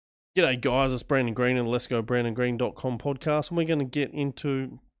G'day guys, it's Brandon Green and Let's Go BrandonGreen.com podcast, and we're going to get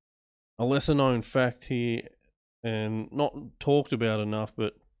into a lesser known fact here and not talked about enough,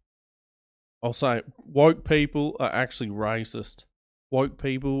 but I'll say woke people are actually racist. Woke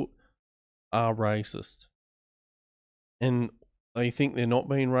people are racist. And they think they're not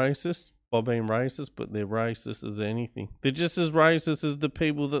being racist by being racist, but they're racist as anything. They're just as racist as the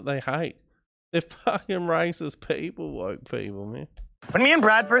people that they hate. They're fucking racist people, woke people, man. When me and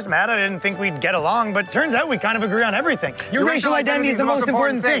Brad first met, I didn't think we'd get along, but turns out we kind of agree on everything. Your racial identity is the most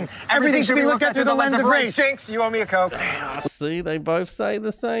important thing. Everything should be looked at through the lens of race. Jinx, you owe me a Coke. See, they both say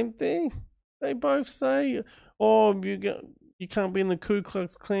the same thing. They both say, oh, you can't be in the Ku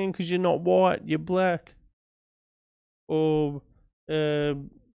Klux Klan because you're not white, you're black. Or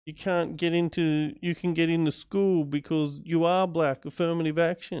you can get into school because you are black, affirmative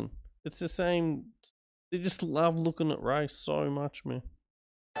action. It's the same. They just love looking at race so much, man.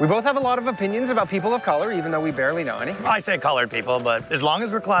 We both have a lot of opinions about people of color, even though we barely know any. I say colored people, but as long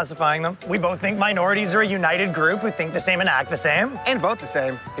as we're classifying them, we both think minorities are a united group who think the same and act the same. And vote the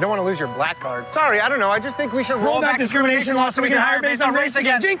same. You don't want to lose your black card. Sorry, I don't know. I just think we should roll back discrimination laws so we can hire based on race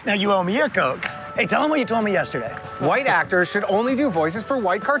again. Jinx, now you owe me a Coke. Hey, tell them what you told me yesterday. White actors should only do voices for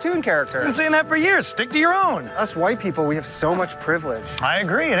white cartoon characters. I've been saying that for years. Stick to your own. Us white people, we have so much privilege. I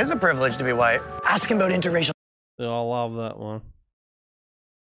agree. It is a privilege to be white. Ask him about interracial. I love that one.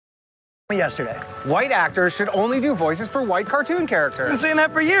 Yesterday. White actors should only do voices for white cartoon characters. I've been saying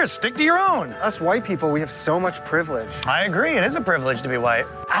that for years. Stick to your own. Us white people, we have so much privilege. I agree. It is a privilege to be white.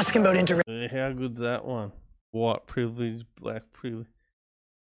 Ask him about interracial. How good's that one? White privilege, black privilege.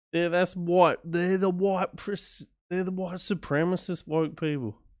 Yeah, that's white. They're the white supremacist woke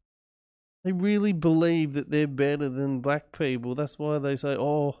people. They really believe that they're better than black people. That's why they say,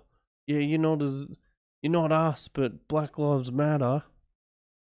 "Oh, yeah, you're not us, but Black Lives Matter."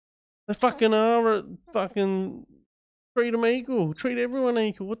 They fucking are. Fucking treat them equal. Treat everyone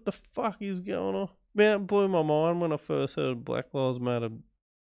equal. What the fuck is going on? Man, it blew my mind when I first heard Black Lives Matter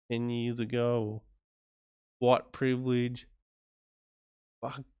 10 years ago. White privilege.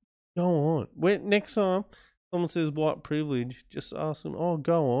 Fuck. Go on. Next time someone says white privilege, just ask them, oh,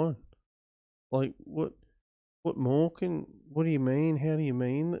 go on. Like, what more what do you mean? How do you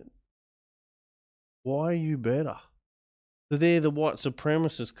mean that? Why are you better? They're the white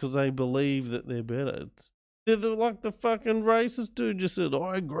supremacists because they believe that they're better. They're like the fucking racist dude just said,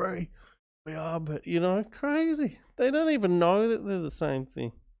 I agree. We are, but, crazy. They don't even know that they're the same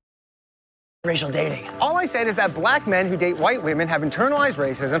thing. Racial dating. All I said is that black men who date white women have internalized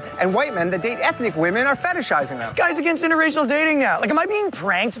racism, and white men that date ethnic women are fetishizing them. Guys against interracial dating now. Like, am I being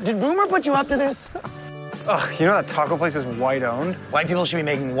pranked? Did Boomer put you up to this? Ugh, you know that taco place is white-owned? White people should be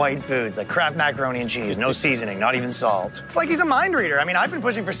making white foods, like Kraft macaroni and cheese, no seasoning, not even salt. It's like he's a mind reader. I mean, I've been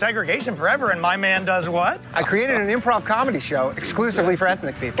pushing for segregation forever, and my man does what? I created an improv comedy show exclusively for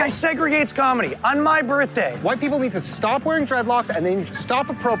ethnic people. Guy segregates comedy on my birthday. White people need to stop wearing dreadlocks, and they need to stop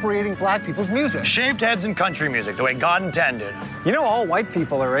appropriating black people's music. Shaved heads and country music, the way God intended. You know all white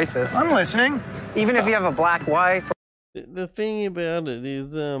people are racist. I'm listening. Even if you have a black wife. The thing about it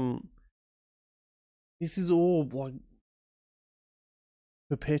is, this is all like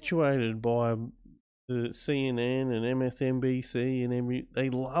perpetuated by the CNN and MSNBC and they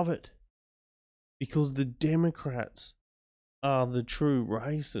love it because the Democrats are the true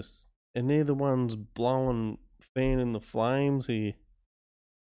racists and they're the ones fanning the flames here.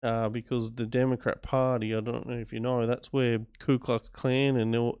 Because the Democrat Party, I don't know if you know, that's where Ku Klux Klan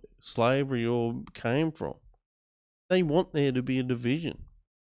and slavery all came from. They want there to be a division.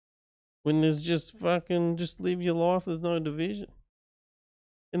 When there's just live your life, there's no division.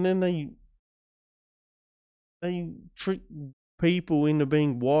 And then they trick people into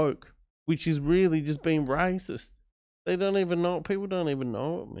being woke, which is really just being racist. They don't even know it. People don't even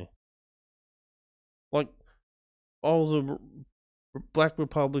know it, man. Like, black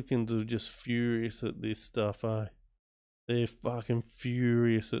Republicans are just furious at this stuff, eh? They're fucking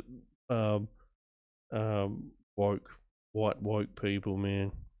furious at white woke people,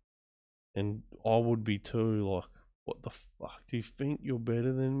 man. And I would be too. Like, what the fuck? Do you think you're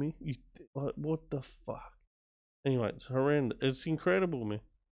better than me? What the fuck? Anyway, it's horrendous. It's incredible, man.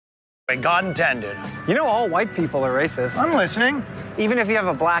 God intended. You know all white people are racist. I'm listening. Even if you have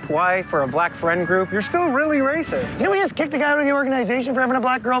a black wife or a black friend group, you're still really racist. You know, we just kicked a guy out of the organization for having a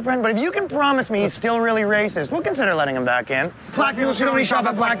black girlfriend, but if you can promise me he's still really racist, we'll consider letting him back in. Black people should only shop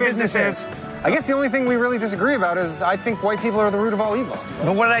at black businesses. I guess the only thing we really disagree about is I think white people are the root of all evil.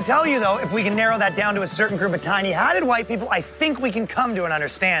 But what did I tell you, though? If we can narrow that down to a certain group of tiny-hatted white people, I think we can come to an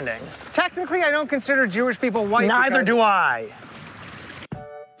understanding. Technically, I don't consider Jewish people white. Neither do I.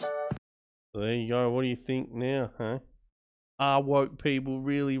 So there you go. What do you think now, huh? Are woke people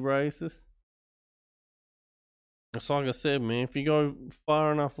really racist? It's like I said, man. If you go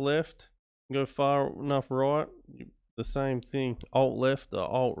far enough left, go far enough right, the same thing. Alt left or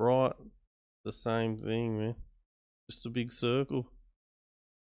alt right, the same thing, man. Just a big circle.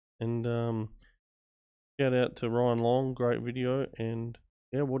 And shout out to Ryan Long, great video. And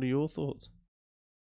yeah, what are your thoughts?